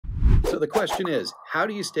So the question is, how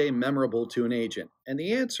do you stay memorable to an agent? And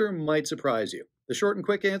the answer might surprise you. The short and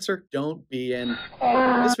quick answer, don't be an...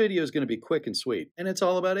 This video is going to be quick and sweet, and it's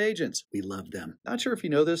all about agents. We love them. Not sure if you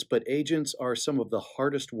know this, but agents are some of the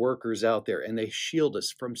hardest workers out there, and they shield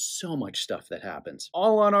us from so much stuff that happens,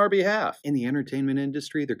 all on our behalf. In the entertainment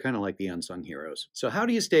industry, they're kind of like the unsung heroes. So how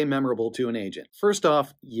do you stay memorable to an agent? First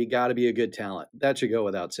off, you got to be a good talent. That should go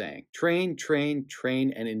without saying. Train, train,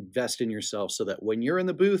 train, and invest in yourself so that when you're in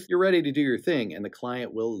the booth, you're ready to do your thing, and the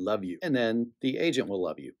client will love you. And then the agent will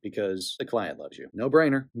love you because the client loves you. No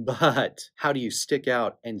brainer. But how do you stick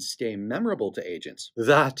out and stay memorable to agents?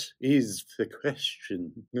 That is the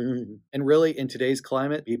question. And really, in today's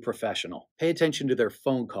climate, be professional. Pay attention to their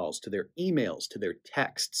phone calls, to their emails, to their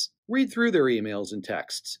texts. Read through their emails and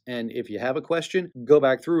texts, and if you have a question, go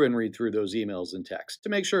back through and read through those emails and texts to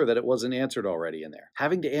make sure that it wasn't answered already in there.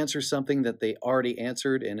 Having to answer something that they already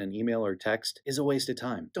answered in an email or text is a waste of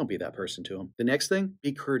time. Don't be that person to them. The next thing,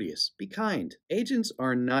 be courteous, be kind. Agents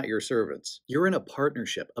are not your servants. You're in a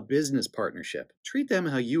partnership, a business partnership. Treat them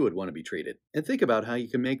how you would want to be treated, and think about how you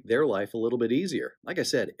can make their life a little bit easier. Like I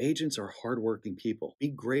said, agents are hardworking people. Be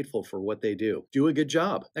grateful for what they do. Do a good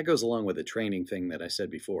job. That goes along with the training thing that I said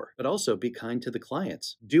before. But also be kind to the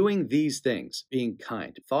clients. Doing these things, being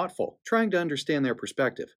kind, thoughtful, trying to understand their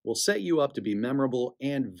perspective, will set you up to be memorable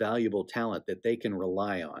and valuable talent that they can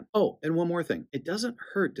rely on. Oh, and one more thing. It doesn't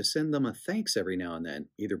hurt to send them a thanks every now and then,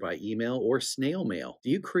 either by email or snail mail.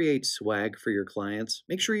 Do you create swag for your clients?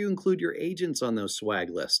 Make sure you include your agents on those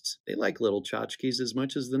swag lists. They like little tchotchkes as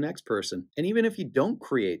much as the next person. And even if you don't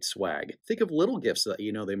create swag, think of little gifts that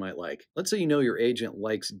you know they might like. Let's say you know your agent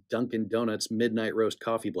likes Dunkin' Donuts Midnight Roast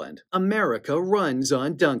Coffee Blend. America runs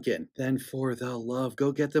on Dunkin'. Then for the love,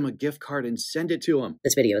 go get them a gift card and send it to them.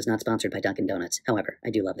 This video is not sponsored by Dunkin' Donuts. However, I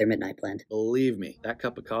do love their Midnight Blend. Believe me, that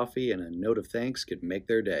cup of coffee and a note of thanks could make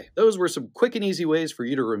their day. Those were some quick and easy ways for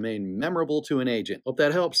you to remain memorable to an agent. Hope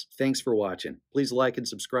that helps. Thanks for watching. Please like and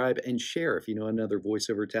subscribe and share if you know another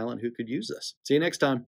voiceover talent who could use this. See you next time.